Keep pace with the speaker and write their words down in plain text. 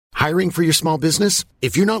Hiring for your small business?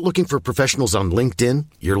 If you're not looking for professionals on LinkedIn,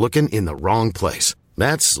 you're looking in the wrong place.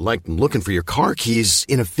 That's like looking for your car keys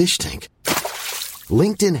in a fish tank.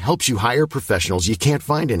 LinkedIn helps you hire professionals you can't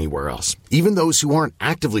find anywhere else, even those who aren't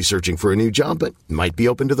actively searching for a new job but might be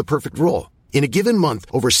open to the perfect role. In a given month,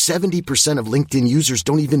 over 70% of LinkedIn users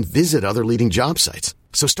don't even visit other leading job sites.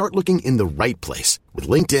 So start looking in the right place. With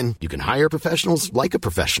LinkedIn, you can hire professionals like a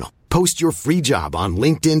professional. Post your free job on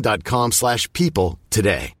linkedin.com/people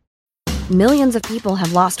today. Millions of people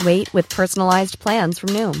have lost weight with personalized plans from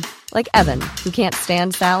Noom. Like Evan, who can't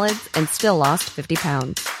stand salads and still lost 50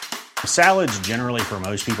 pounds. Salads generally for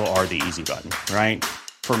most people are the easy button, right?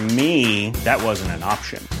 For me, that wasn't an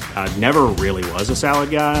option. I never really was a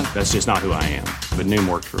salad guy. That's just not who I am. But Noom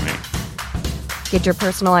worked for me. Get your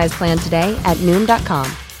personalized plan today at Noom.com.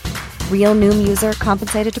 Real Noom user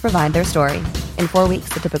compensated to provide their story. In 4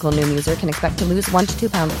 weeks, the typical Noom user can expect to lose 1 to 2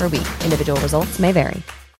 pounds per week. Individual results may vary.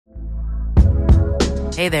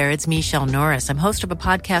 Hey there, it's Michelle Norris. I'm host of a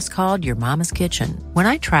podcast called Your Mama's Kitchen. When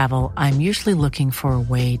I travel, I'm usually looking for a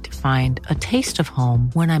way to find a taste of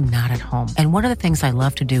home when I'm not at home. And one of the things I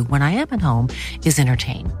love to do when I am at home is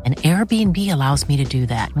entertain. And Airbnb allows me to do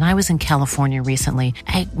that. When I was in California recently,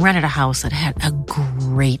 I rented a house that had a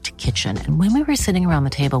great kitchen. And when we were sitting around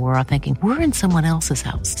the table, we were all thinking, we're in someone else's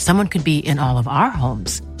house. Someone could be in all of our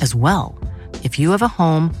homes as well. If you have a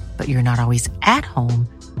home, but you're not always at home,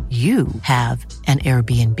 you have an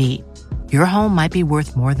Airbnb. Your home might be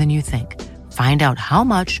worth more than you think. Find out how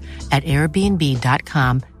much at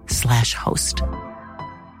airbnb.com/host.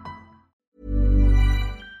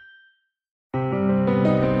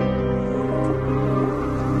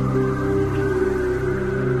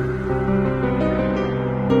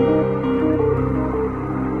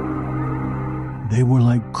 They were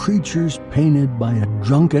like creatures painted by a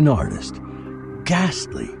drunken artist,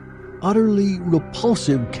 ghastly, utterly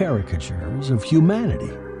repulsive caricatures of humanity.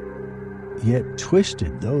 Yet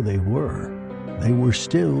twisted though they were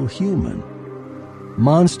still human.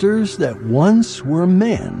 Monsters That Once Were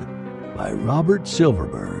Men by Robert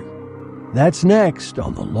Silverberg. That's next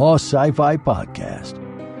on the Lost Sci-Fi Podcast,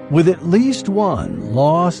 with at least one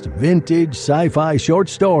lost vintage sci-fi short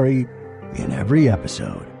story in every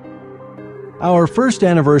episode. Our first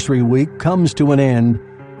anniversary week comes to an end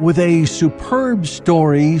with a superb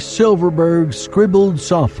story Silverberg scribbled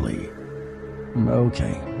softly.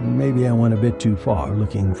 Okay, maybe I went a bit too far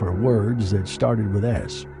looking for words that started with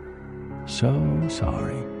S. So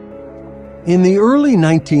sorry. In the early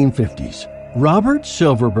 1950s, Robert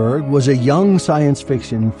Silverberg was a young science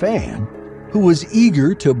fiction fan who was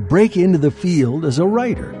eager to break into the field as a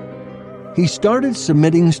writer. He started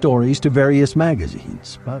submitting stories to various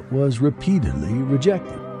magazines, but was repeatedly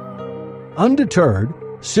rejected. Undeterred,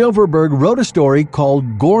 Silverberg wrote a story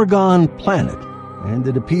called Gorgon Planet, and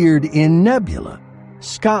it appeared in Nebula,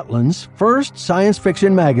 Scotland's first science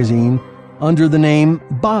fiction magazine, under the name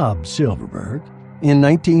Bob Silverberg in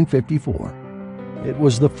 1954. It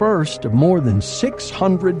was the first of more than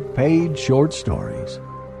 600-page short stories.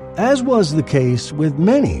 As was the case with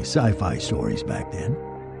many sci-fi stories back then,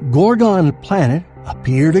 Gorgon Planet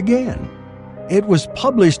appeared again. It was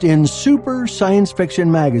published in Super Science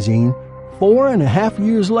Fiction magazine 4.5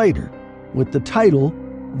 years later, with the title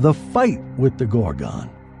The Fight with the Gorgon.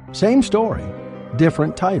 Same story,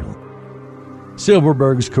 different title.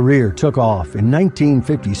 Silverberg's career took off in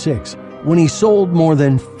 1956 when he sold more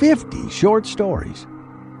than 50 short stories.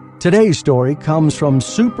 Today's story comes from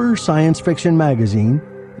Super Science Fiction magazine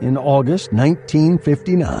in August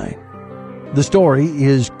 1959. The story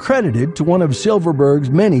is credited to one of Silverberg's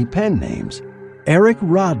many pen names, Eric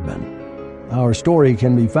Rodman. Our story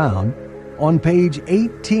can be found on page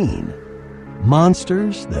 18,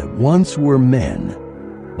 Monsters That Once Were Men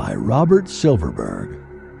by Robert Silverberg.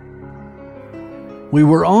 We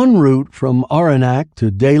were en route from Aranac to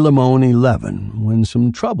De Limon 11 when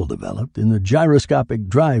some trouble developed in the gyroscopic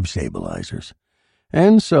drive stabilizers,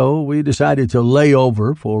 and so we decided to lay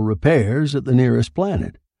over for repairs at the nearest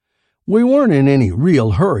planet. We weren't in any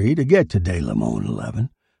real hurry to get to De Limon 11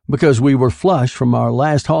 because we were flush from our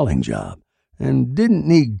last hauling job and didn't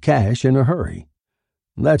need cash in a hurry.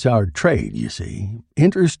 That's our trade, you see,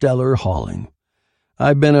 interstellar hauling.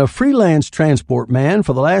 I've been a freelance transport man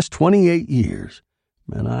for the last 28 years,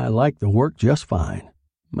 and I like the work just fine.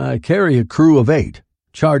 I carry a crew of 8,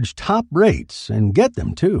 charge top rates, and get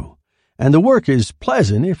them too. And the work is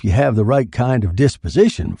pleasant if you have the right kind of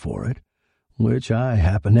disposition for it, which I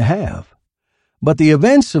happen to have. But the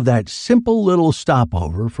events of that simple little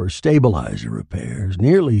stopover for stabilizer repairs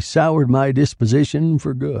nearly soured my disposition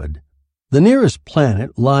for good. The nearest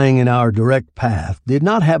planet lying in our direct path did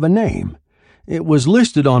not have a name. It was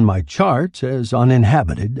listed on my charts as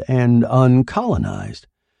uninhabited and uncolonized,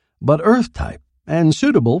 but Earth-type and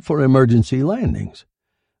suitable for emergency landings.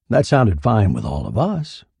 That sounded fine with all of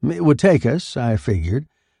us. It would take us, I figured,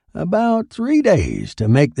 about 3 days to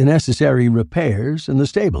make the necessary repairs and the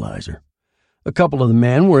stabilizer. A couple of the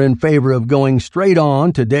men were in favor of going straight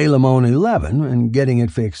on to De Limon 11 and getting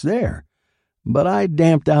it fixed there, but I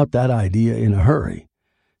damped out that idea in a hurry.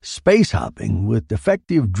 Space hopping with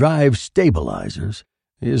defective drive stabilizers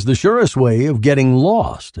is the surest way of getting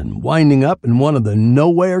lost and winding up in one of the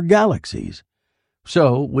nowhere galaxies.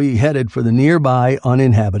 So we headed for the nearby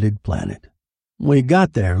uninhabited planet. We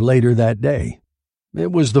got there later that day.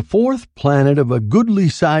 It was the 4th planet of a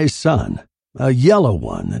goodly-sized sun, a yellow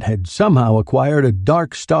one that had somehow acquired a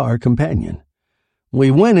dark star companion. We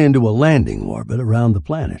went into a landing orbit around the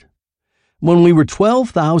planet. When we were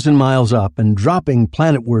 12,000 miles up and dropping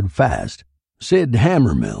planetward fast, Sid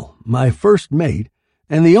Hammermill, my first mate,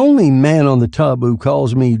 and the only man on the tub who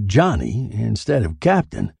calls me Johnny instead of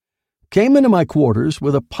Captain, came into my quarters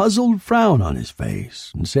with a puzzled frown on his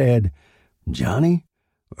face and said, "Johnny,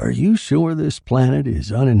 are you sure this planet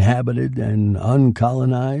is uninhabited and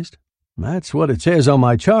uncolonized?" "That's what it says on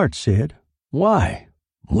my chart, Sid." "Why?"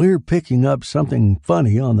 "We're picking up something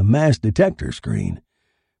funny on the mass detector screen.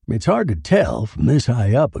 It's hard to tell from this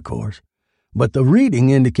high up, of course, but the reading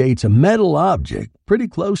indicates a metal object pretty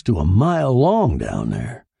close to a mile long down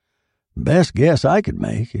there. Best guess I could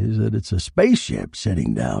make is that it's a spaceship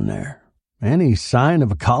sitting down there. Any sign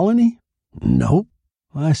of a colony?" "Nope."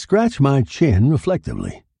 I scratched my chin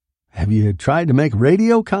reflectively. "Have you tried to make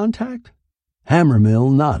radio contact?"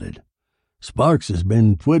 Hammermill nodded. "Sparks has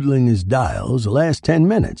been twiddling his dials the last 10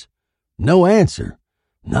 minutes. No answer,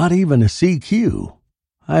 not even a CQ."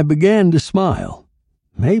 I began to smile.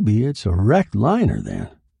 Maybe it's a wrecked liner then,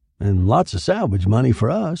 and lots of salvage money for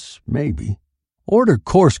us, maybe. "Order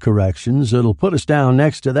course corrections that'll put us down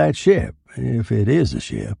next to that ship, if it is a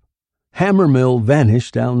ship." Hammermill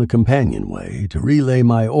vanished down the companionway to relay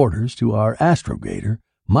my orders to our astrogator,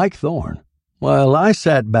 Mike Thorne, while I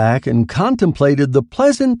sat back and contemplated the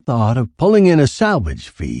pleasant thought of pulling in a salvage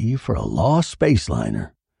fee for a lost space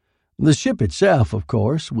liner. The ship itself, of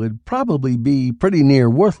course, would probably be pretty near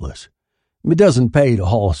worthless. It doesn't pay to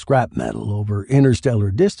haul scrap metal over interstellar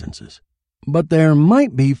distances. But there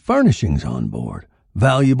might be furnishings on board,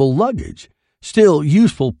 valuable luggage, still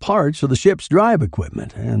useful parts of the ship's drive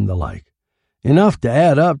equipment, and the like. Enough to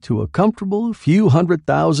add up to a comfortable few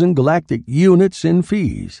 100,000 galactic units in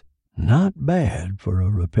fees. Not bad for a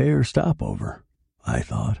repair stopover, I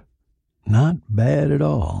thought. Not bad at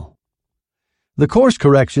all. The course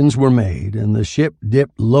corrections were made, and the ship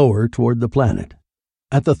dipped lower toward the planet.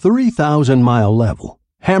 At the 3,000-mile level,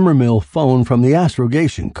 Hammermill phoned from the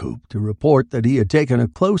astrogation coop to report that he had taken a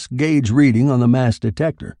close gauge reading on the mass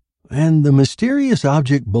detector, and the mysterious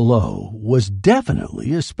object below was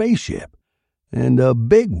definitely a spaceship, and a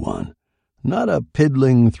big one, not a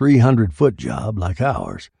piddling 300-foot job like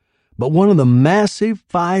ours, but one of the massive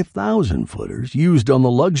 5,000-footers used on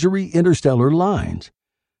the luxury interstellar lines,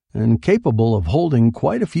 and capable of holding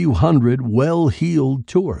quite a few hundred well-heeled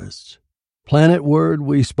tourists. Planetward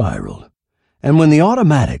we spiraled, and when the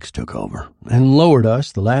automatics took over and lowered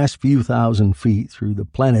us the last few thousand feet through the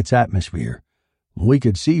planet's atmosphere, we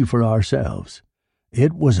could see for ourselves.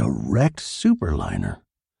 It was a wrecked superliner.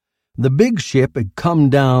 The big ship had come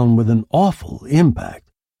down with an awful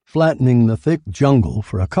impact, flattening the thick jungle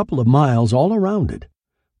for a couple of miles all around it.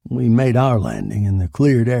 We made our landing in the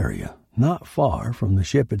cleared area, not far from the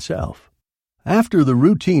ship itself. After the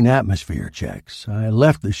routine atmosphere checks, I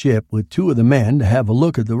left the ship with 2 of the men to have a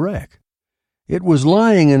look at the wreck. It was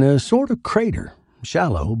lying in a sort of crater,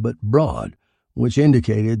 shallow but broad, which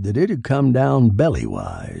indicated that it had come down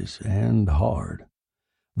belly-wise and hard.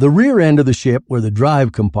 The rear end of the ship, where the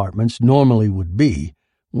drive compartments normally would be,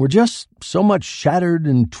 were just so much shattered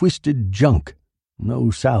and twisted junk.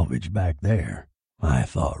 No salvage back there, I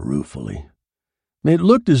thought ruefully. It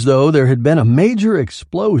looked as though there had been a major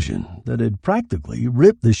explosion that had practically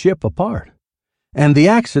ripped the ship apart. And the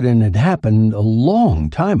accident had happened a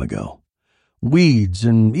long time ago. Weeds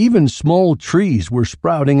and even small trees were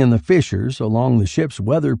sprouting in the fissures along the ship's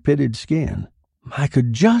weather-pitted skin. I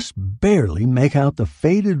could just barely make out the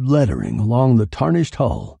faded lettering along the tarnished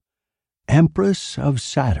hull. Empress of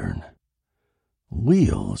Saturn.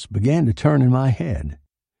 Wheels began to turn in my head.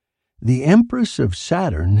 The Empress of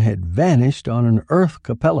Saturn had vanished on an Earth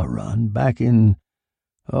Capella run back in,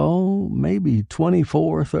 maybe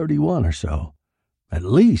 2431 or so. At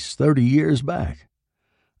least 30 years back.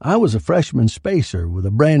 I was a freshman spacer with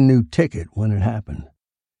a brand new ticket when it happened.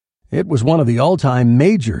 It was one of the all-time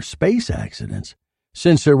major space accidents,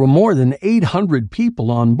 since there were more than 800 people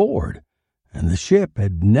on board, and the ship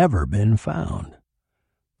had never been found.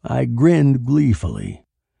 I grinned gleefully.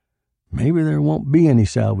 Maybe there won't be any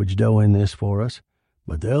salvage dough in this for us,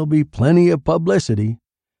 but there'll be plenty of publicity.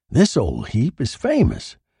 This old heap is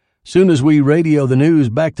famous. Soon as we radio the news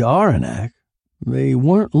back to Aranac, they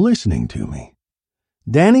weren't listening to me.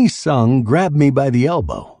 Danny Sung grabbed me by the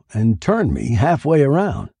elbow and turned me halfway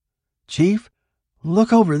around. "Chief,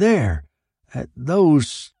 look over there at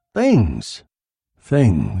those things."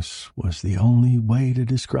 Things was the only way to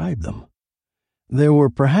describe them. There were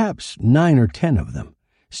perhaps 9 or 10 of them,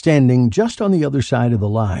 standing just on the other side of the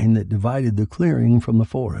line that divided the clearing from the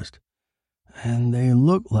forest. And they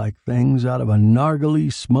looked like things out of a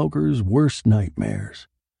narghile smoker's worst nightmares.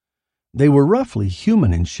 They were roughly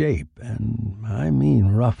human in shape, and I mean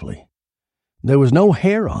roughly. There was no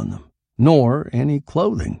hair on them, nor any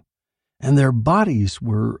clothing, and their bodies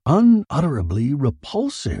were unutterably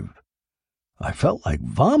repulsive. I felt like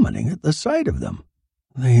vomiting at the sight of them.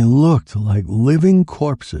 They looked like living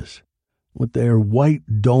corpses, with their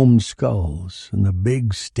white domed skulls and the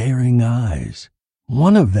big staring eyes.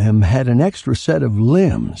 One of them had an extra set of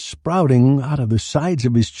limbs sprouting out of the sides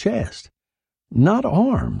of his chest. Not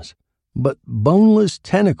arms, but boneless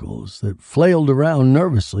tentacles that flailed around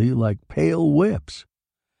nervously like pale whips.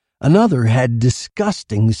 Another had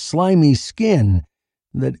disgusting, slimy skin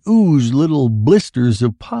that oozed little blisters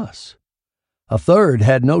of pus. A third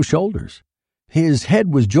had no shoulders. His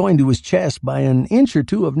head was joined to his chest by an inch or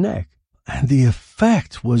two of neck, and the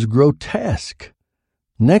effect was grotesque.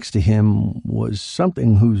 Next to him was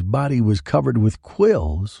something whose body was covered with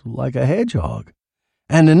quills, like a hedgehog,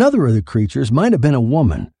 and another of the creatures might have been a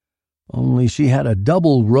woman, only she had a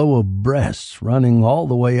double row of breasts running all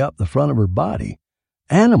the way up the front of her body,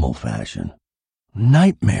 animal fashion.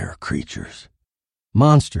 Nightmare creatures.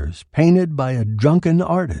 Monsters painted by a drunken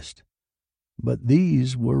artist. But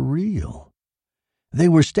these were real. They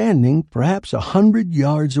were standing perhaps 100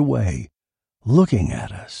 yards away, looking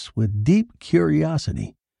at us with deep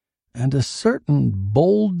curiosity and a certain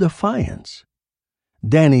bold defiance.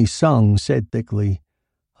 Danny Sung said thickly,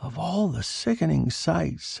 "Of all the sickening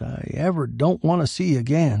sights I ever don't want to see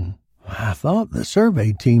again, I thought the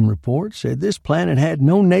survey team report said this planet had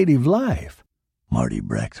no native life," Marty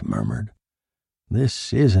Brecht murmured.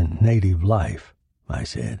 "This isn't native life," I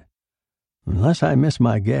said. "Unless I miss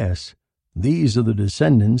my guess, these are the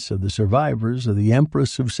descendants of the survivors of the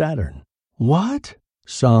Empress of Saturn." "What?"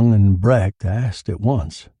 Sung and Brecht asked at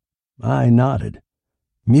once. I nodded.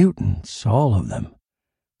 "Mutants, all of them.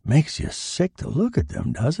 Makes you sick to look at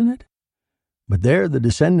them, doesn't it? But they're the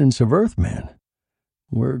descendants of Earthmen.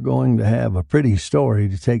 We're going to have a pretty story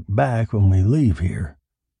to take back when we leave here,"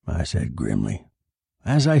 I said grimly.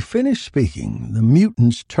 As I finished speaking, the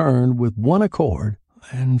mutants turned with one accord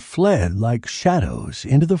and fled like shadows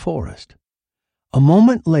into the forest. A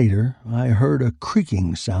moment later, I heard a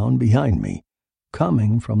creaking sound behind me,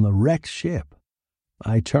 coming from the wrecked ship.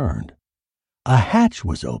 I turned. A hatch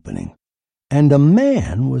was opening, and a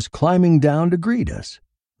man was climbing down to greet us.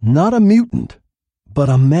 Not a mutant, but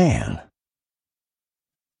a man.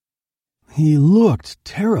 He looked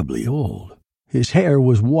terribly old. His hair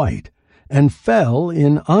was white and fell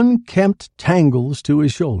in unkempt tangles to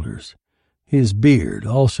his shoulders. His beard,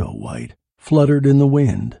 also white, fluttered in the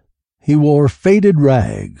wind. He wore faded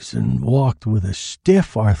rags and walked with a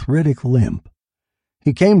stiff, arthritic limp.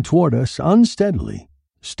 He came toward us unsteadily,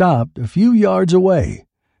 stopped a few yards away,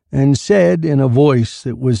 and said in a voice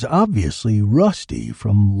that was obviously rusty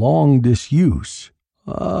from long disuse,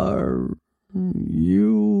 "Are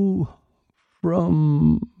you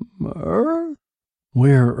from Earth?"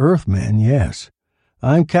 "We're Earthmen, yes.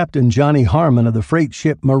 I'm Captain Johnny Harmon of the freight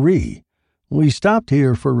ship Marie. We stopped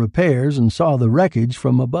here for repairs and saw the wreckage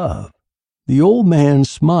from above." The old man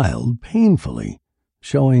smiled painfully,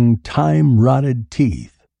 showing time-rotted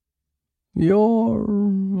teeth. "You're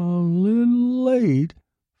a little late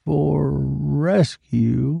for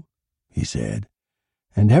rescue," he said,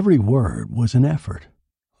 and every word was an effort.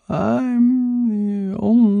 "I'm the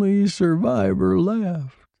only survivor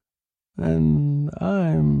left, and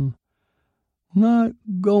I'm not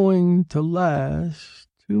going to last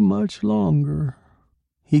too much longer."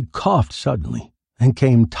 He coughed suddenly and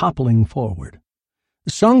came toppling forward.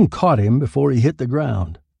 Sung caught him before he hit the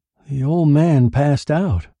ground. "The old man passed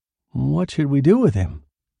out. What should we do with him?"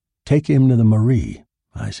 "Take him to the Marie,"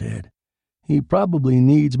 I said. "He probably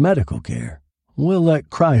needs medical care. We'll let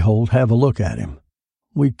Kryholt have a look at him."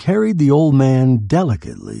 We carried the old man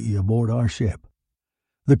delicately aboard our ship.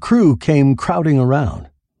 The crew came crowding around.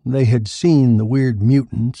 They had seen the weird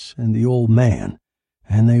mutants and the old man,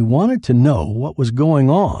 and they wanted to know what was going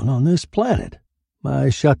on this planet. I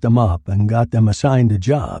shut them up and got them assigned to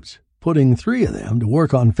jobs, putting 3 of them to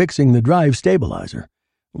work on fixing the drive stabilizer,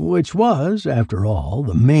 which was, after all,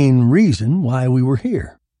 the main reason why we were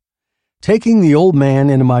here. Taking the old man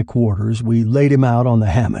into my quarters, we laid him out on the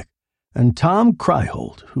hammock, and Tom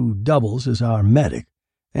Kryholt, who doubles as our medic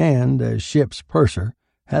and as ship's purser,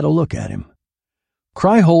 had a look at him.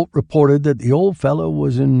 Kryholt reported that the old fellow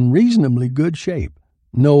was in reasonably good shape,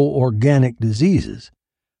 no organic diseases,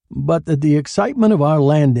 but that the excitement of our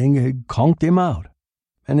landing had conked him out.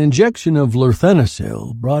 An injection of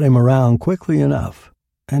lurthenicil brought him around quickly enough,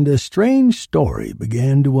 and a strange story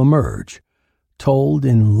began to emerge, told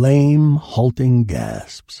in lame, halting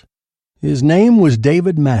gasps. His name was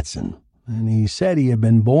David Matson, and he said he had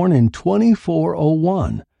been born in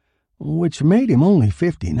 2401, which made him only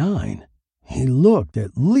 59. He looked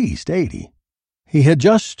at least 80. He had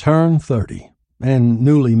just turned 30, and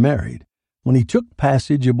newly married, when he took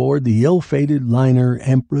passage aboard the ill-fated liner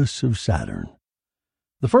Empress of Saturn.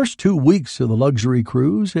 The first 2 weeks of the luxury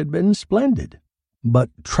cruise had been splendid, but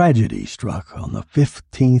tragedy struck on the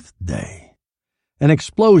 15th day. An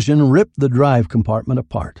explosion ripped the drive compartment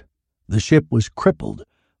apart. The ship was crippled,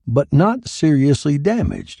 but not seriously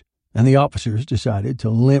damaged, and the officers decided to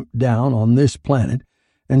limp down on this planet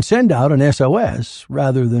and send out an SOS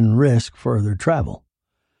rather than risk further travel.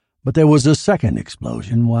 But there was a second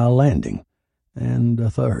explosion while landing, and a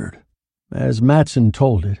third. As Matson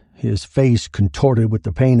told it, his face contorted with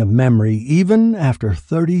the pain of memory, even after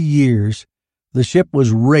 30 years, the ship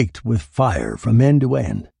was raked with fire from end to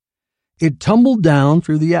end. It tumbled down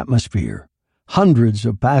through the atmosphere. Hundreds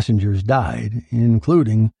of passengers died,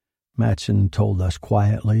 including, Matson told us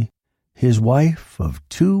quietly, his wife of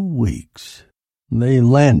 2 weeks. They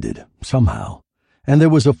landed, somehow, and there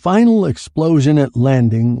was a final explosion at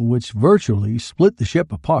landing which virtually split the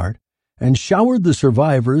ship apart and showered the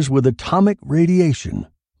survivors with atomic radiation.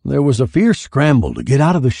 There was a fierce scramble to get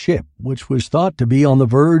out of the ship, which was thought to be on the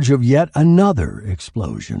verge of yet another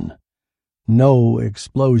explosion. No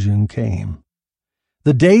explosion came.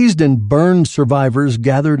 The dazed and burned survivors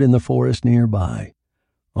gathered in the forest nearby.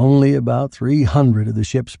 Only about 300 of the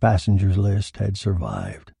ship's passengers list had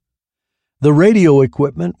survived. The radio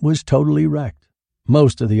equipment was totally wrecked.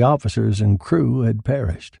 Most of the officers and crew had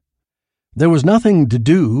perished. There was nothing to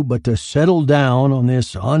do but to settle down on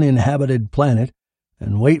this uninhabited planet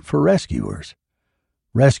and wait for rescuers.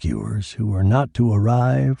 Rescuers who were not to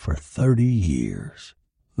arrive for 30 years.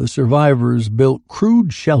 The survivors built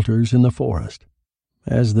crude shelters in the forest.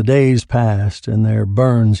 As the days passed and their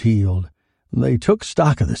burns healed, they took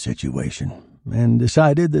stock of the situation and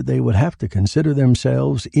decided that they would have to consider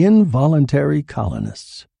themselves involuntary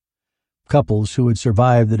colonists. Couples who had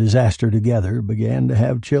survived the disaster together began to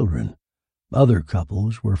have children. Other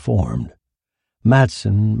couples were formed.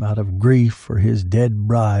 Matson, out of grief for his dead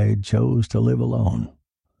bride, chose to live alone.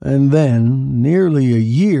 And then, nearly a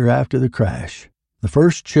year after the crash, the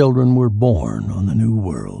first children were born on the new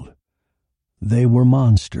world. They were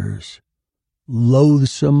monsters.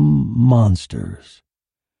 Loathsome monsters.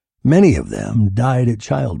 Many of them died at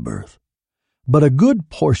childbirth, but a good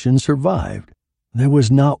portion survived. There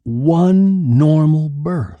was not one normal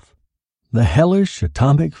birth. The hellish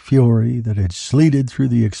atomic fury that had sleeted through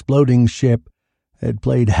the exploding ship had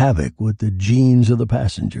played havoc with the genes of the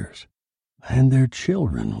passengers, and their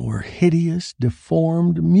children were hideous,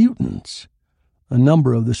 deformed mutants. A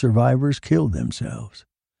number of the survivors killed themselves.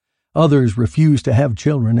 Others refused to have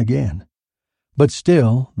children again. But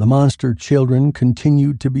still, the monster children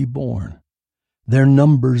continued to be born. Their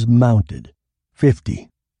numbers mounted, 50,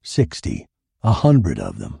 60, 100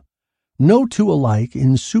 of them. No two alike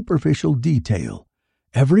in superficial detail,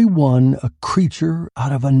 every one a creature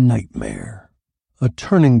out of a nightmare. A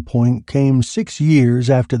turning point came 6 years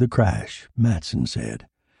after the crash, Matson said,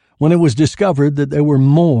 when it was discovered that there were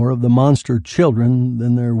more of the monster children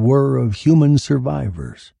than there were of human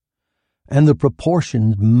survivors. And the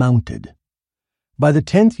proportions mounted. By the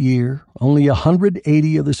 10th year, only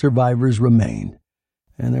 180 of the survivors remained,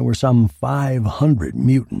 and there were some 500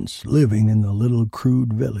 mutants living in the little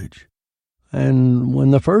crude village. And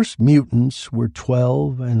when the first mutants were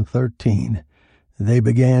 12 and 13, they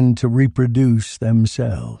began to reproduce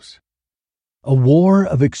themselves. A war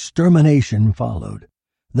of extermination followed,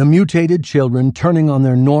 the mutated children turning on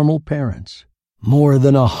their normal parents. More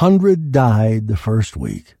than 100 died the first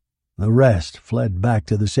week. The rest fled back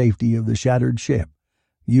to the safety of the shattered ship,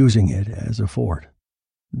 using it as a fort.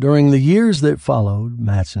 During the years that followed,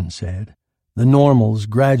 Matson said, the normals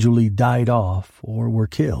gradually died off or were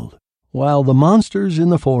killed, while the monsters in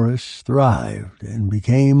the forest thrived and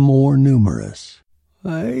became more numerous.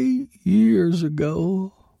 8 years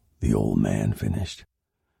ago, the old man finished,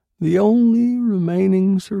 the only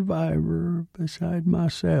remaining survivor beside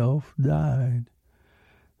myself died.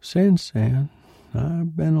 Since then,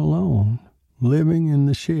 I've been alone, living in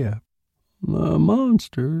the ship. The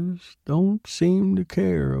monsters don't seem to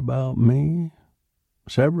care about me.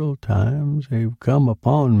 Several times they've come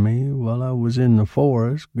upon me while I was in the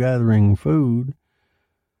forest gathering food,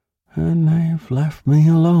 and they've left me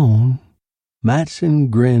alone. Matson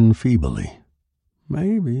grinned feebly.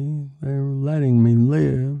 Maybe they're letting me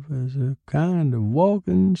live as a kind of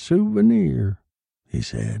walking souvenir, he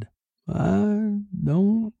said. I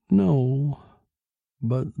don't know,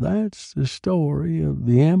 but that's the story of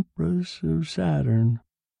the Empress of Saturn.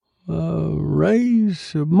 A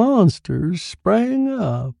race of monsters sprang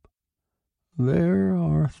up. There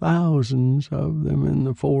are thousands of them in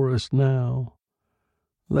the forest now.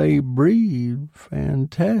 They breed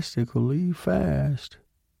fantastically fast.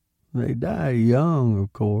 They die young,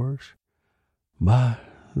 of course, but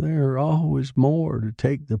there are always more to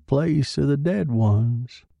take the place of the dead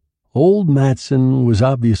ones. Old Matson was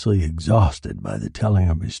obviously exhausted by the telling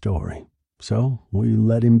of his story, so we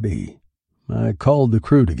let him be. I called the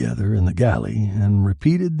crew together in the galley and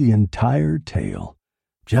repeated the entire tale,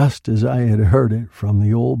 just as I had heard it from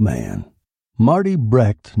the old man. Marty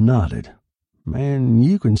Brecht nodded. "Man,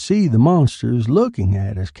 you can see the monsters looking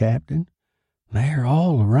at us, Captain. They're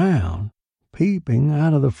all around, peeping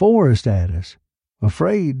out of the forest at us,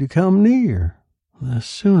 afraid to come near. The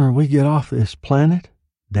sooner we get off this planet,"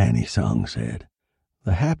 Danny Sung said,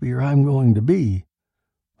 "the happier I'm going to be.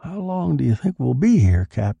 How long do you think we'll be here,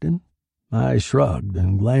 Captain?" I shrugged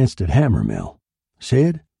and glanced at Hammermill.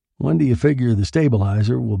 "Sid, when do you figure the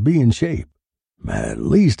stabilizer will be in shape?" "At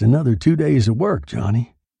least another 2 days of work,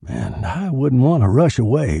 Johnny. And I wouldn't want to rush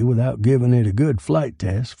away without giving it a good flight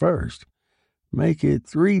test first. Make it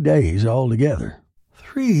 3 days altogether."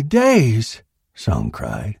 3 days? Sung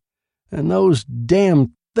cried. "And those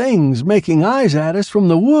damn things making eyes at us from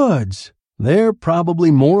the woods." "They're probably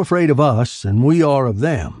more afraid of us than we are of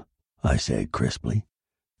them," I said crisply.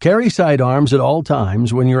 "Carry sidearms at all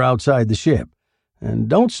times when you're outside the ship, and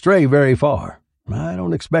don't stray very far. I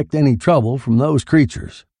don't expect any trouble from those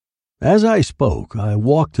creatures." As I spoke, I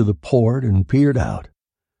walked to the port and peered out.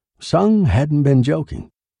 Sung hadn't been joking.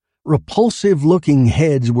 Repulsive-looking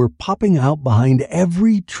heads were popping out behind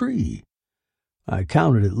every tree. I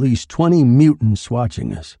counted at least 20 mutants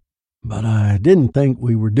watching us, but I didn't think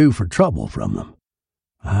we were due for trouble from them.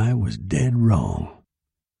 I was dead wrong.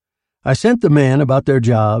 I sent the men about their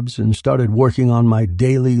jobs and started working on my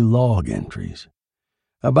daily log entries.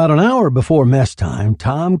 About an hour before mess time,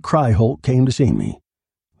 Tom Kryholt came to see me.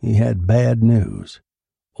 He had bad news.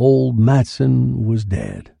 Old Matson was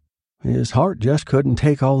dead. His heart just couldn't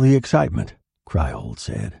take all the excitement, Kryholt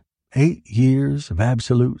said. 8 years of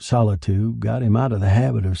absolute solitude got him out of the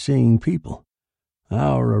habit of seeing people.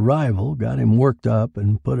 Our arrival got him worked up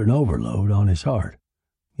and put an overload on his heart.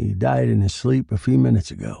 He died in his sleep a few minutes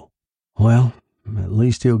ago. "Well, at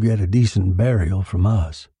least he'll get a decent burial from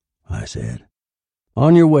us," I said.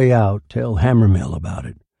 "On your way out, tell Hammermill about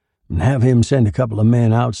it, and have him send a couple of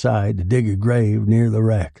men outside to dig a grave near the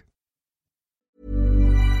wreck."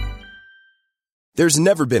 There's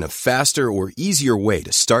never been a faster or easier way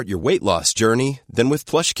to start your weight loss journey than with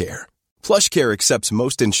PlushCare. PlushCare accepts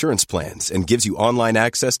most insurance plans and gives you online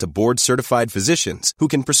access to board-certified physicians who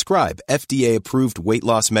can prescribe FDA-approved weight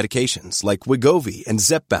loss medications like Wegovy and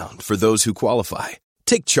Zepbound for those who qualify.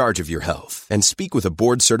 Take charge of your health and speak with a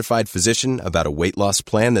board-certified physician about a weight loss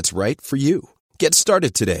plan that's right for you. Get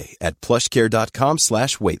started today at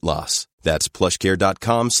plushcare.com/weight loss. That's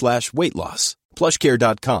plushcare.com/weight loss.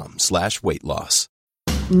 plushcare.com/weight loss.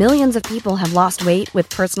 Millions of people have lost weight with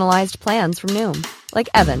personalized plans from Noom. Like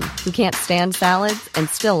Evan, who can't stand salads and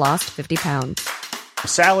still lost 50 pounds.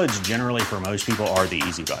 Salads generally for most people are the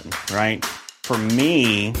easy button, right? For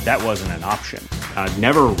me, that wasn't an option. I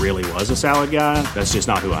never really was a salad guy. That's just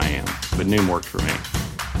not who I am. But Noom worked for me.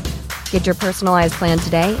 Get your personalized plan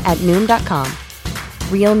today at Noom.com.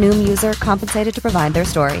 Real Noom user compensated to provide their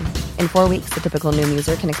story. In 4 weeks, the typical Noom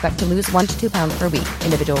user can expect to lose 1 to 2 pounds per week.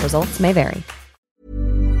 Individual results may vary.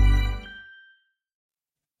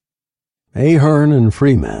 Ahern and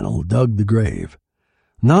Fremantle dug the grave,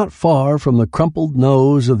 not far from the crumpled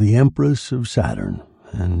nose of the Empress of Saturn,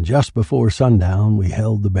 and just before sundown we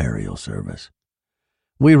held the burial service.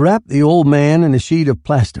 We wrapped the old man in a sheet of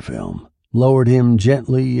plastifilm, lowered him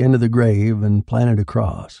gently into the grave, and planted a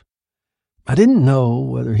cross. I didn't know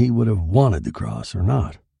whether he would have wanted the cross or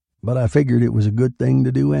not. but I figured it was a good thing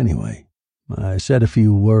to do anyway. I said a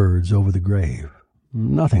few words over the grave.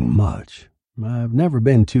 Nothing much. I've never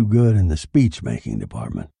been too good in the speech-making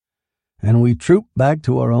department. And we trooped back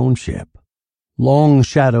to our own ship. Long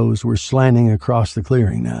shadows were slanting across the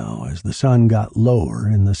clearing now as the sun got lower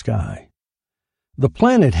in the sky. The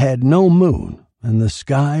planet had no moon, and the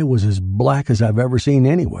sky was as black as I've ever seen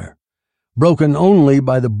anywhere, broken only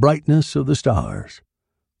by the brightness of the stars.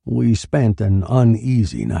 We spent an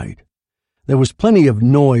uneasy night. There was plenty of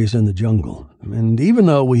noise in the jungle, and even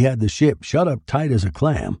though we had the ship shut up tight as a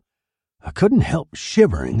clam, I couldn't help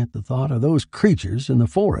shivering at the thought of those creatures in the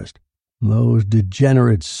forest, those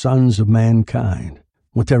degenerate sons of mankind,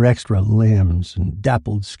 with their extra limbs and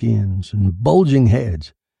dappled skins and bulging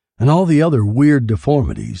heads, and all the other weird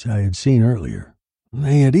deformities I had seen earlier.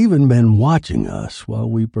 They had even been watching us while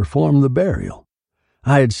we performed the burial.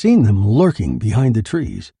 I had seen them lurking behind the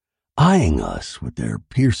trees, eyeing us with their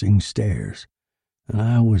piercing stares, and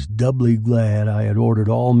I was doubly glad I had ordered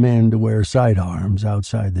all men to wear sidearms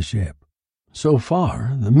outside the ship. So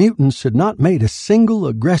far, the mutants had not made a single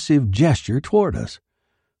aggressive gesture toward us,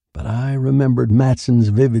 but I remembered Matson's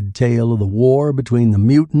vivid tale of the war between the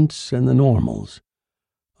mutants and the normals,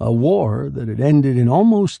 a war that had ended in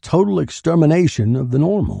almost total extermination of the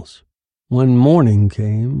normals. When morning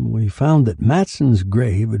came, we found that Matson's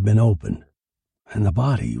grave had been opened, and the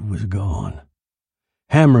body was gone.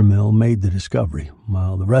 Hammermill made the discovery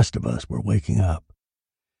while the rest of us were waking up.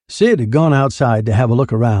 Sid had gone outside to have a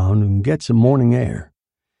look around and get some morning air.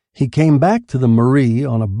 He came back to the Marie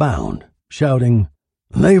on a bound, shouting,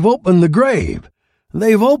 "They've opened the grave!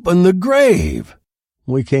 They've opened the grave!"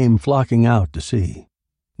 We came flocking out to see.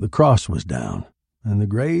 The cross was down, and the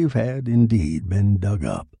grave had indeed been dug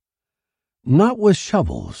up. Not with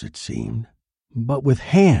shovels, it seemed, but with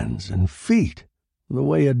hands and feet, the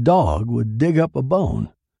way a dog would dig up a bone.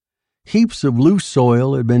 Heaps of loose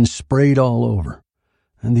soil had been sprayed all over,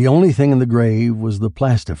 and the only thing in the grave was the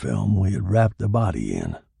plastifilm we had wrapped the body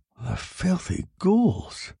in. "The filthy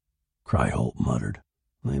ghouls," Cryholt muttered.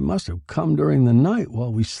 "They must have come during the night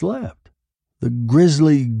while we slept." The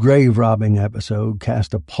grisly grave-robbing episode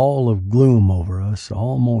cast a pall of gloom over us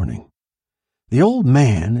all morning. The old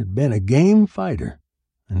man had been a game fighter,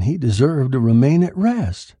 and he deserved to remain at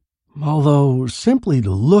rest, although simply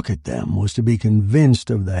to look at them was to be convinced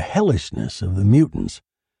of the hellishness of the mutants.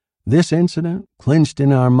 This incident clinched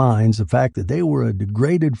in our minds the fact that they were a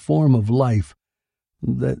degraded form of life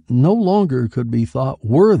that no longer could be thought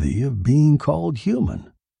worthy of being called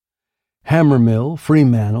human. Hammermill,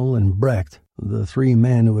 Fremantle, and Brecht, the three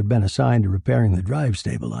men who had been assigned to repairing the drive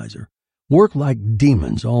stabilizer, worked like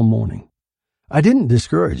demons all morning. I didn't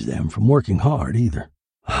discourage them from working hard either.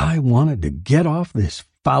 I wanted to get off this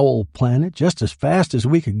foul planet just as fast as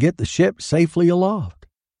we could get the ship safely aloft.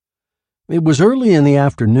 It was early in the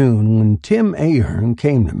afternoon when Tim Ahern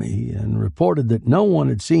came to me and reported that no one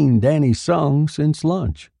had seen Danny Sung since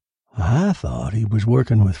lunch. "I thought he was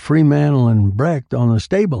working with Fremantle and Brecht on the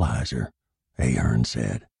stabilizer," Ahern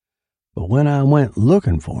said. "But when I went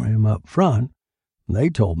looking for him up front, they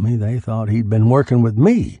told me they thought he'd been working with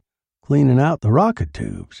me, cleaning out the rocket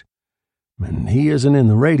tubes. And he isn't in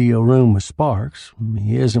the radio room with Sparks.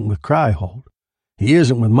 He isn't with Cryholt. He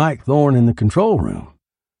isn't with Mike Thorne in the control room.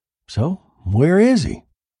 So, where is he?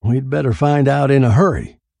 We'd better find out in a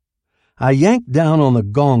hurry." I yanked down on the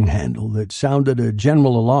gong handle that sounded a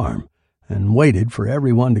general alarm and waited for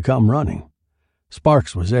everyone to come running.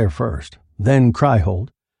 Sparks was there first, then Cryholt,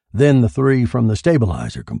 then the three from the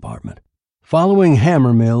stabilizer compartment. Following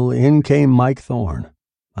Hammermill, in came Mike Thorne.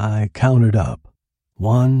 I counted up.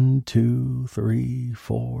 1, 2, 3,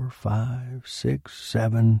 4, 5, 6,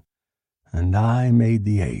 7, and I made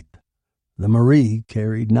the 8th. The Marie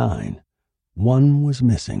carried 9. One was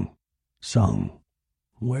missing. Sung.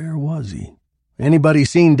 Where was he? "Anybody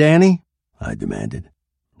seen Danny?" I demanded.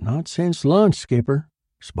 "Not since lunch, Skipper,"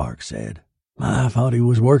 Sparks said. "I thought he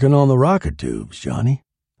was working on the rocket tubes, Johnny,"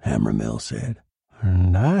 Hammermill said.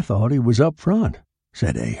 "And I thought he was up front,"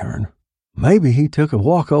 said Ahern. "Maybe he took a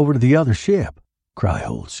walk over to the other ship,"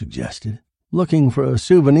 Cryholt suggested, "looking for a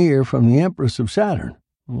souvenir from the Empress of Saturn,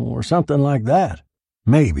 or something like that."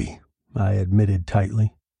 "Maybe," I admitted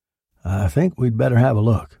tightly. "I think we'd better have a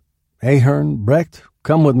look. Ahern, Brecht,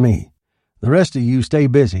 come with me. The rest of you stay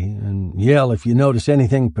busy and yell if you notice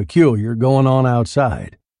anything peculiar going on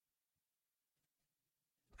outside."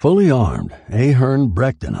 Fully armed, Ahern,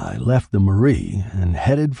 Brecht, and I left the Marie and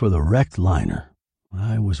headed for the wrecked liner.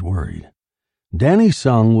 I was worried. Danny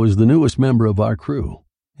Sung was the newest member of our crew.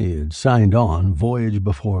 He had signed on voyage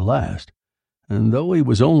before last, and though he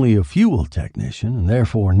was only a fuel technician and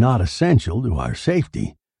therefore not essential to our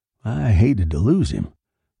safety, I hated to lose him,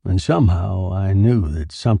 and somehow I knew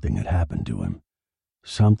that something had happened to him.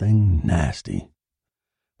 Something nasty.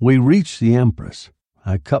 We reached the Empress.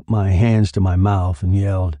 I cupped my hands to my mouth and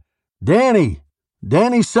yelled, "Danny!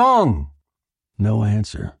 Danny Sung!" No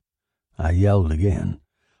answer. I yelled again,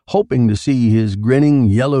 hoping to see his grinning,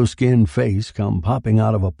 yellow-skinned face come popping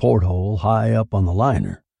out of a porthole high up on the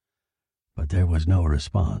liner. But there was no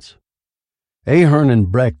response. Ahern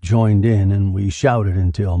and Brecht joined in, and we shouted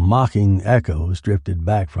until mocking echoes drifted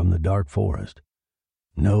back from the dark forest.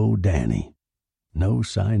 No Danny. No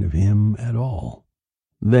sign of him at all.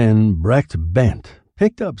 Then Brecht bent,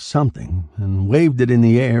 picked up something, and waved it in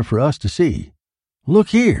the air for us to see. "Look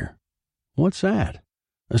here." "What's that?"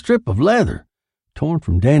 "A strip of leather, torn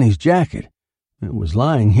from Danny's jacket. It was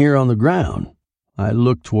lying here on the ground." I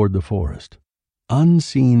looked toward the forest.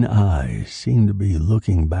 Unseen eyes seemed to be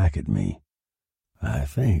looking back at me. "I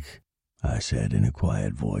think," I said in a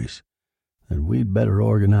quiet voice, "that we'd better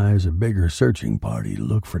organize a bigger searching party to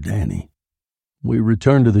look for Danny." We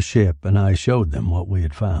returned to the ship, and I showed them what we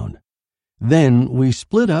had found. Then we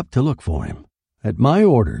split up to look for him. At my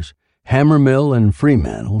orders, Hammermill and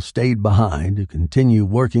Fremantle stayed behind to continue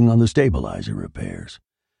working on the stabilizer repairs.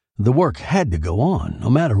 The work had to go on, no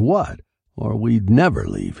matter what, or we'd never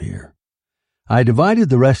leave here. I divided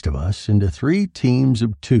the rest of us into 3 teams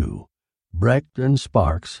of 2, Brecht and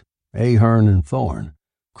Sparks, Ahern and Thorne,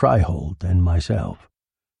 Kryholt and myself.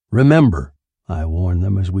 "Remember," I warned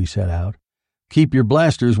them as we set out, "keep your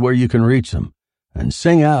blasters where you can reach them, and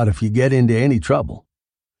sing out if you get into any trouble."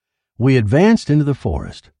 We advanced into the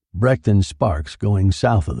forest, Brecht and Sparks going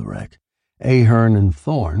south of the wreck, Ahern and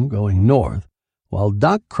Thorne going north, while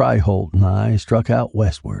Doc Kryholt and I struck out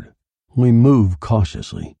westward. We moved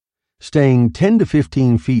cautiously, staying 10 to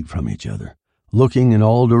 15 feet from each other, looking in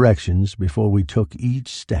all directions before we took each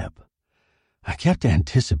step. I kept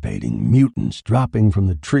anticipating mutants dropping from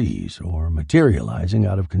the trees or materializing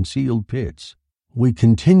out of concealed pits. We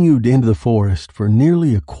continued into the forest for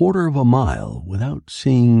nearly a quarter of a mile without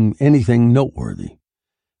seeing anything noteworthy.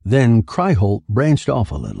 Then Kryholt branched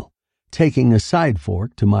off a little, taking a side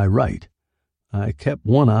fork to my right. I kept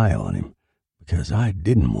one eye on him, because I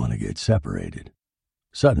didn't want to get separated.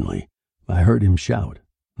 Suddenly, I heard him shout.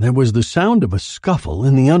 There was the sound of a scuffle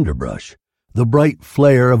in the underbrush, the bright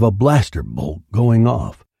flare of a blaster bolt going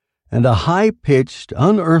off, and a high-pitched,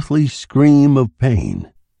 unearthly scream of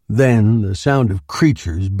pain. Then the sound of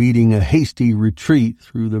creatures beating a hasty retreat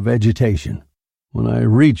through the vegetation. When I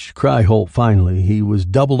reached Kryholt finally, he was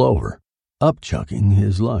doubled over, upchucking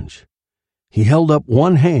his lunch. He held up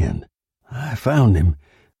one hand. "I found him.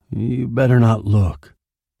 You better not look."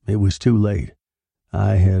 It was too late.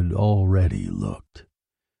 I had already looked.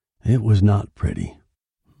 It was not pretty.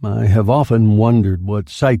 I have often wondered what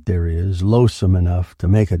sight there is loathsome enough to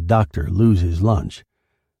make a doctor lose his lunch.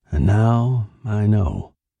 And now I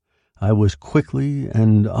know. I was quickly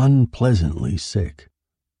and unpleasantly sick.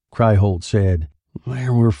 Kryholt said,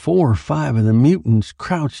 "There were 4 or 5 of the mutants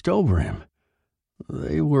crouched over him.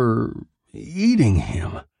 They were eating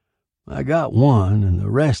him. I got one, and the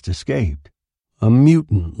rest escaped." A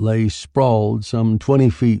mutant lay sprawled some 20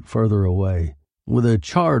 feet further away, with a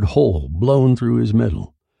charred hole blown through his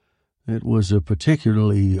middle. It was a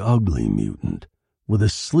particularly ugly mutant, with a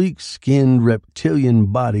sleek-skinned reptilian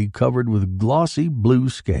body covered with glossy blue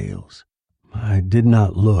scales. I did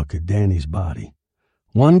not look at Danny's body.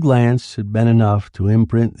 One glance had been enough to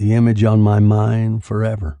imprint the image on my mind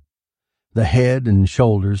forever. The head and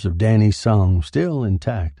shoulders of Danny Sung still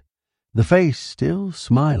intact, the face still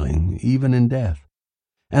smiling even in death,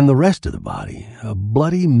 and the rest of the body a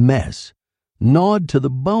bloody mess, gnawed to the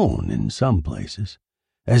bone in some places,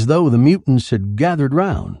 as though the mutants had gathered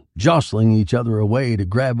round, jostling each other away to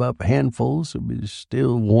grab up handfuls of his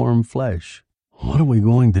still warm flesh. "What are we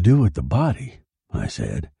going to do with the body?" I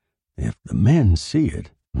said. "If the men see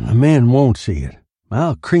it." "The men won't see it.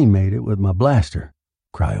 I'll cremate it with my blaster,"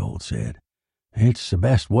 Kryholt said. "It's the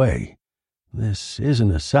best way. This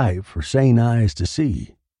isn't a sight for sane eyes to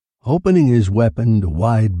see." Opening his weapon to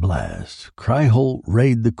wide blast, Kryholt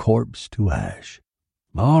rayed the corpse to ash.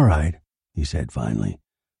 "All right," he said finally.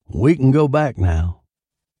 "We can go back now."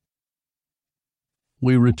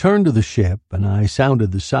 We returned to the ship, and I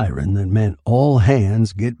sounded the siren that meant all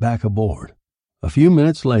hands get back aboard. A few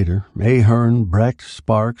minutes later, Ahern, Brecht,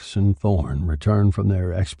 Sparks, and Thorne returned from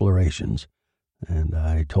their explorations, and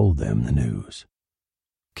I told them the news.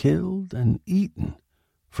 "Killed and eaten,"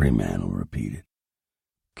 Fremantle repeated.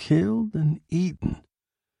 "Killed and eaten.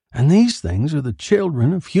 And these things are the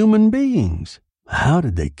children of human beings." "How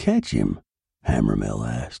did they catch him?" Hammermill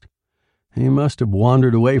asked. "He must have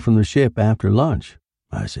wandered away from the ship after lunch.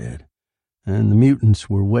 I said. And the mutants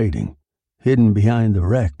were waiting, hidden behind the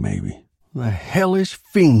wreck, maybe. The hellish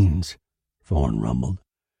fiends, Thorne rumbled.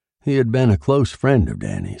 He had been a close friend of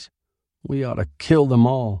Danny's. We ought to kill them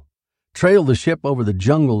all, trail the ship over the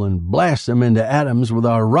jungle and blast them into atoms with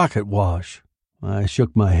our rocket wash. I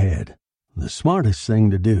shook my head. The smartest thing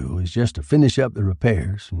to do is just to finish up the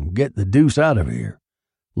repairs and get the deuce out of here.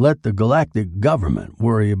 Let the galactic government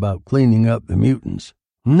worry about cleaning up the mutants.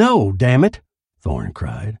 No, damn it, Thorne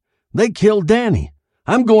cried. They killed Danny.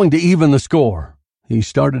 I'm going to even the score. He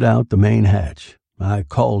started out the main hatch. I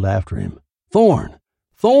called after him. Thorne!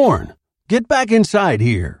 Thorne! Get back inside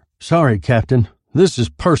here. Sorry, Captain. This is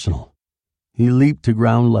personal. He leaped to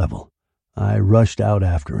ground level. I rushed out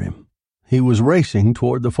after him. He was racing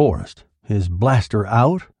toward the forest, his blaster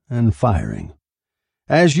out and firing.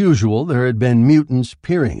 As usual, there had been mutants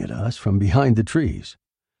peering at us from behind the trees.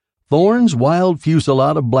 Thorne's wild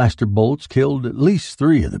fusillade of blaster bolts killed at least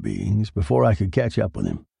 3 of the beings before I could catch up with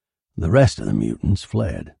him. The rest of the mutants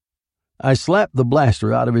fled. I slapped the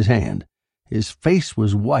blaster out of his hand. His face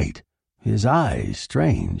was white, his eyes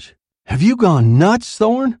strange. Have you gone nuts,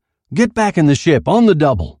 Thorne? Get back in the ship, on the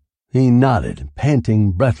double. He nodded,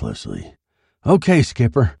 panting breathlessly. Okay,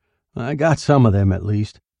 Skipper. I got some of them at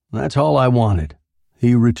least. That's all I wanted.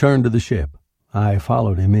 He returned to the ship. I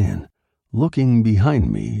followed him in, looking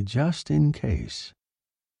behind me just in case.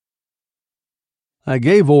 I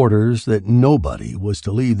gave orders that nobody was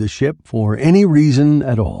to leave the ship for any reason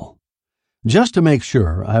at all. Just to make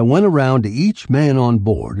sure, I went around to each man on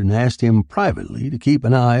board and asked him privately to keep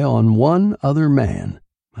an eye on one other man.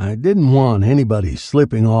 I didn't want anybody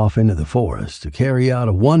slipping off into the forest to carry out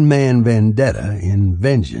a one-man vendetta in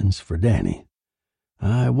vengeance for Danny.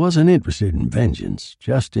 I wasn't interested in vengeance,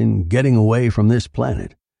 just in getting away from this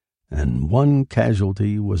planet, and one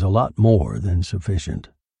casualty was a lot more than sufficient.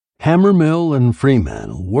 Hammermill and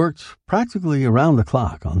Fremantle worked practically around the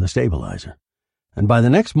clock on the stabilizer, and by the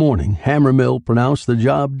next morning, Hammermill pronounced the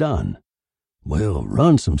job done. We'll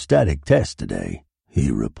run some static tests today, he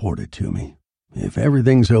reported to me. If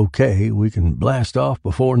everything's okay, we can blast off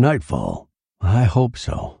before nightfall. I hope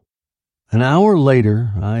so. An hour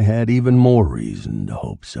later, I had even more reason to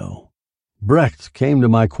hope so. Brecht came to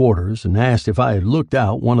my quarters and asked if I had looked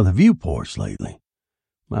out one of the viewports lately.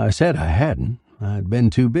 I said I hadn't. I'd been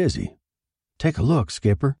too busy. Take a look,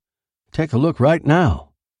 Skipper. Take a look right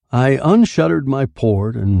now. I unshuttered my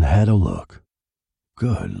port and had a look.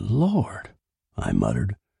 Good Lord, I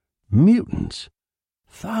muttered. Mutants.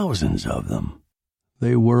 Thousands of them.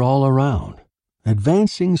 They were all around,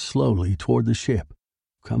 advancing slowly toward the ship,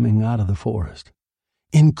 coming out of the forest.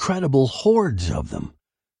 Incredible hordes of them.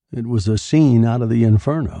 It was a scene out of the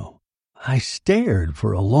Inferno. I stared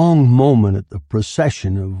for a long moment at the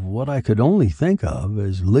procession of what I could only think of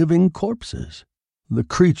as living corpses. The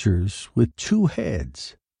creatures with 2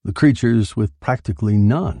 heads, the creatures with practically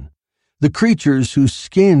none, the creatures whose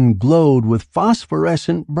skin glowed with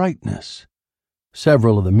phosphorescent brightness.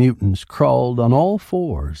 Several of the mutants crawled on all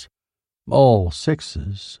 4s. All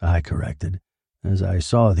 6s, I corrected, as I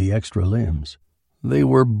saw the extra limbs. They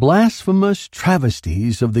were blasphemous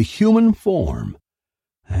travesties of the human form,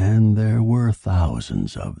 and there were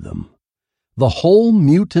thousands of them. The whole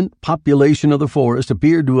mutant population of the forest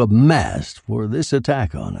appeared to have massed for this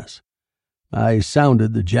attack on us. I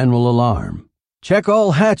sounded the general alarm. "Check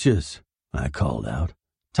all hatches," I called out.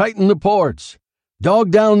 "Tighten the ports.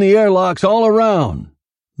 Dog down the airlocks all around."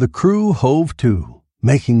 The crew hove to,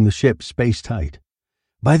 making the ship space-tight.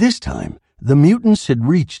 By this time, the mutants had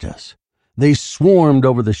reached us. They swarmed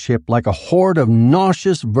over the ship like a horde of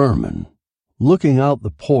nauseous vermin. Looking out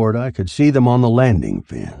the port, I could see them on the landing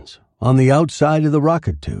fins, on the outside of the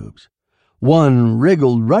rocket tubes. One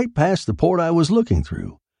wriggled right past the port I was looking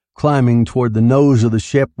through, climbing toward the nose of the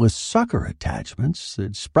ship with sucker attachments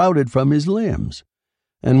that sprouted from his limbs.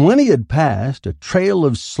 And when he had passed, a trail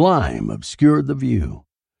of slime obscured the view.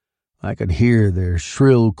 I could hear their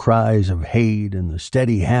shrill cries of hate and the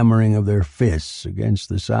steady hammering of their fists against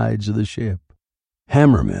the sides of the ship.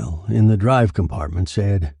 Hammermill, in the drive compartment,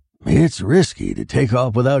 said, "It's risky to take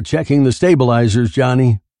off without checking the stabilizers,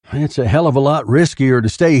 Johnny." "It's a hell of a lot riskier to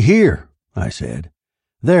stay here," I said.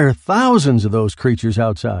 "There are thousands of those creatures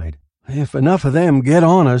outside. If enough of them get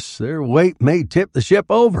on us, their weight may tip the ship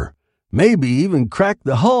over. Maybe even crack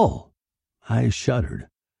the hull." I shuddered.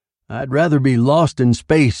 "I'd rather be lost in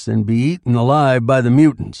space than be eaten alive by the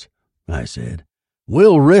mutants," I said.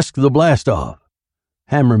 "We'll risk the blast-off."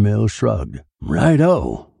 Hammermill shrugged.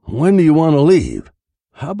 "Right-o. When do you want to leave?"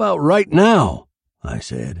 "How about right now?" I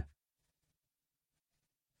said.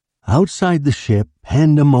 Outside the ship,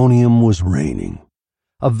 pandemonium was raining.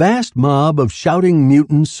 A vast mob of shouting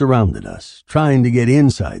mutants surrounded us, trying to get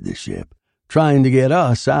inside the ship, trying to get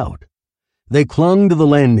us out. They clung to the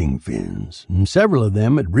landing fins, and several of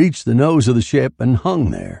them had reached the nose of the ship and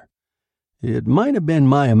hung there. It might have been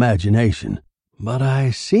my imagination, but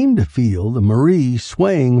I seemed to feel the Marie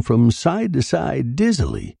swaying from side to side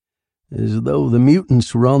dizzily, as though the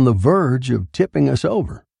mutants were on the verge of tipping us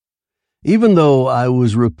over. Even though I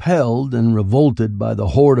was repelled and revolted by the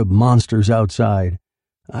horde of monsters outside,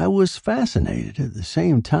 I was fascinated at the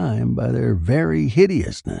same time by their very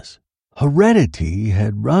hideousness. Heredity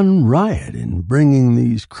had run riot in bringing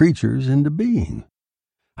these creatures into being.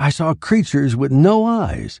 I saw creatures with no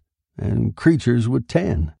eyes and creatures with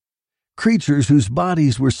 10. Creatures whose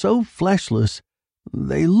bodies were so fleshless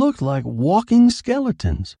they looked like walking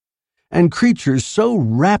skeletons, and creatures so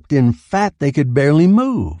wrapped in fat they could barely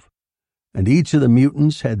move. And each of the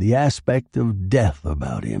mutants had the aspect of death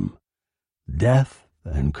about him. Death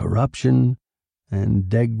and corruption and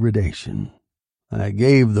degradation. I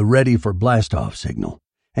gave the ready for blast-off signal,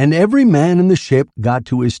 and every man in the ship got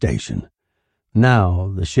to his station.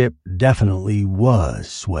 Now the ship definitely was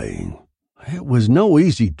swaying. It was no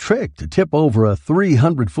easy trick to tip over a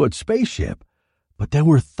 300-foot spaceship, but there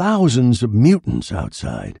were thousands of mutants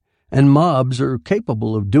outside, and mobs are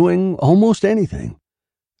capable of doing almost anything,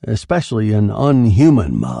 especially an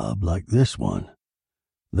unhuman mob like this one.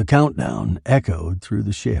 The countdown echoed through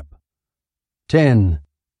the ship. 10,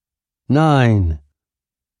 9,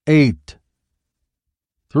 8,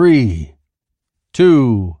 3,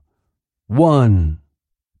 2, 1.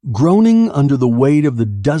 Groaning under the weight of the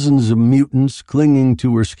dozens of mutants clinging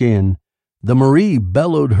to her skin, the Marie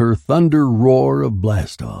bellowed her thunder roar of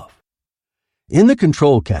blastoff. In the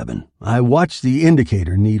control cabin, I watched the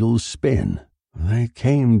indicator needles spin. They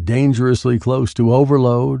came dangerously close to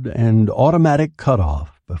overload and automatic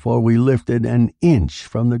cutoff before we lifted an inch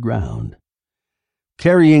from the ground.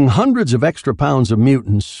 Carrying hundreds of extra pounds of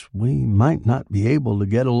mutants, we might not be able to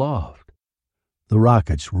get aloft. The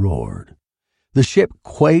rockets roared. The ship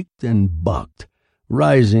quaked and bucked,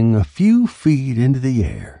 rising a few feet into the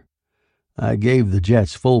air. I gave the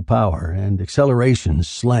jets full power, and acceleration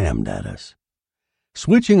slammed at us.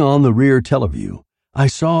 Switching on the rear teleview, I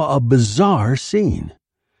saw a bizarre scene.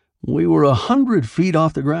 We were 100 feet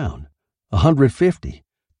off the ground, 150,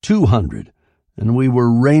 200, and we were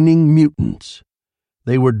raining mutants.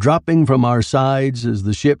 They were dropping from our sides as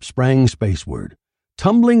the ship sprang spaceward,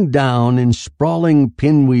 tumbling down in sprawling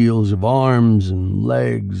pinwheels of arms and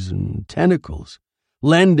legs and tentacles,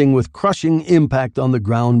 landing with crushing impact on the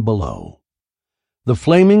ground below. The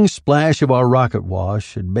flaming splash of our rocket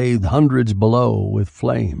wash had bathed hundreds below with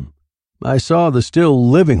flame. I saw the still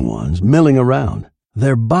living ones milling around,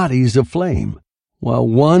 their bodies aflame, while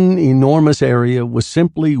one enormous area was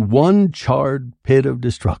simply one charred pit of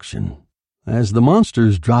destruction. As the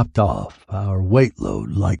monsters dropped off, our weight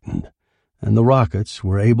load lightened, and the rockets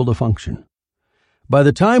were able to function. By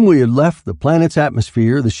the time we had left the planet's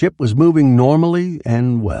atmosphere, the ship was moving normally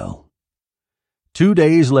and well. 2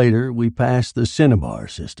 days later, we passed the Cinnabar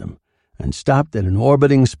system and stopped at an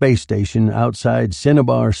orbiting space station outside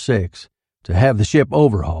Cinnabar 6 to have the ship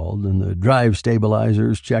overhauled and the drive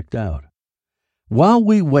stabilizers checked out. While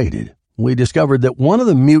we waited, we discovered that one of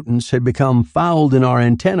the mutants had become fouled in our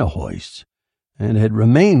antenna hoists and had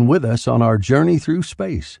remained with us on our journey through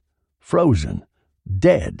space, frozen,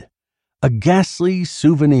 dead, a ghastly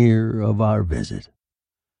souvenir of our visit.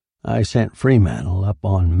 I sent Fremantle up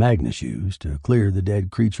on Magnushoes to clear the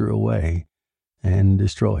dead creature away and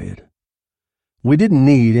destroy it. We didn't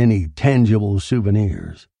need any tangible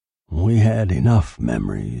souvenirs. We had enough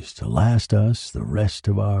memories to last us the rest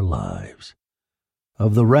of our lives.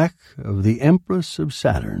 Of the wreck of the Empress of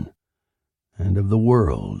Saturn, and of the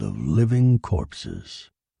world of living corpses.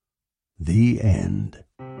 The end.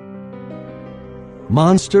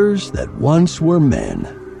 Monsters That Once Were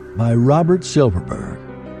Men by Robert Silverberg.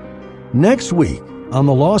 Next week on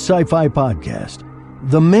the Lost Sci-Fi Podcast,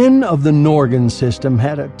 the men of the Norgan system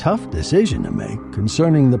had a tough decision to make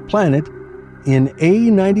concerning the planet in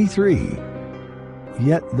A93.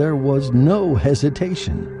 Yet there was no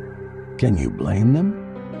hesitation. Can you blame them?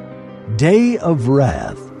 Day of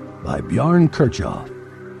Wrath by Bjarne Kirchhoff.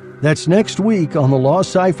 That's next week on the Lost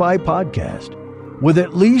Sci-Fi Podcast, with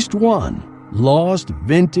at least one lost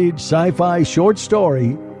vintage sci-fi short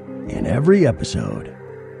story in every episode.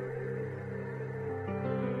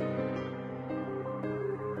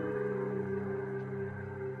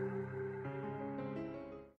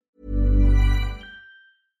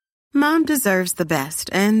 Mom deserves the best,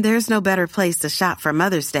 and there's no better place to shop for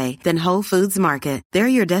Mother's Day than Whole Foods Market. They're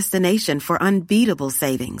your destination for unbeatable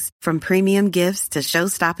savings, from premium gifts to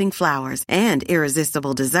show-stopping flowers and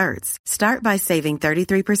irresistible desserts. Start by saving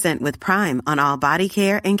 33% with Prime on all body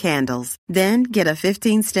care and candles. Then get a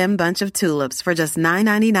 15-stem bunch of tulips for just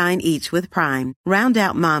 $9.99 each with Prime. Round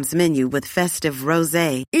out Mom's menu with festive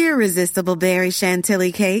rosé, irresistible berry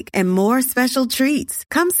chantilly cake, and more special treats.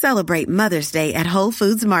 Come celebrate Mother's Day at Whole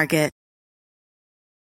Foods Market.